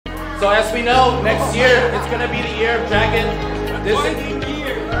So as we know, next year it's gonna be the year of Dragon.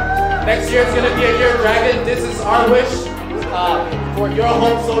 Next year it's gonna be a year of Dragon. This is our wish for your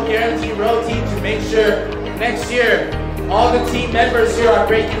Home Soul Guarantee Row team to make sure next year all the team members here are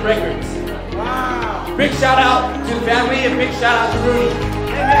breaking records. Wow! Big shout out to the family and big shout out to Rudy.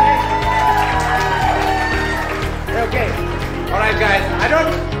 Okay. Alright guys,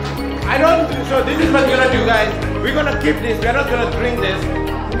 so this is what we're gonna do guys. We're gonna keep this, we're not gonna drink this.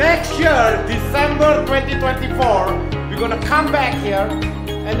 Next year, December 2024, we're gonna come back here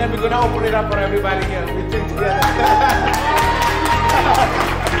and then we're gonna open it up for everybody here. We drink together.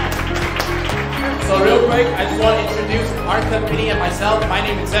 So real quick, I just want to introduce our company and myself. My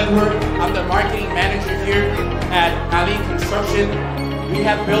name is Edward. I'm the marketing manager here at Ali Construction. We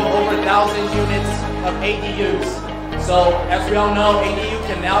have built over 1,000 units of ADUs. So as we all know, ADU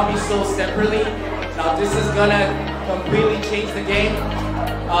can now be sold separately. Now this is gonna completely change the game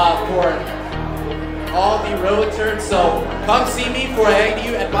for all the realtors. So come see me for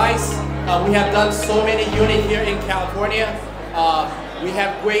ADU advice. We have done so many units here in California. We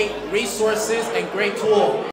have great resources and great tools.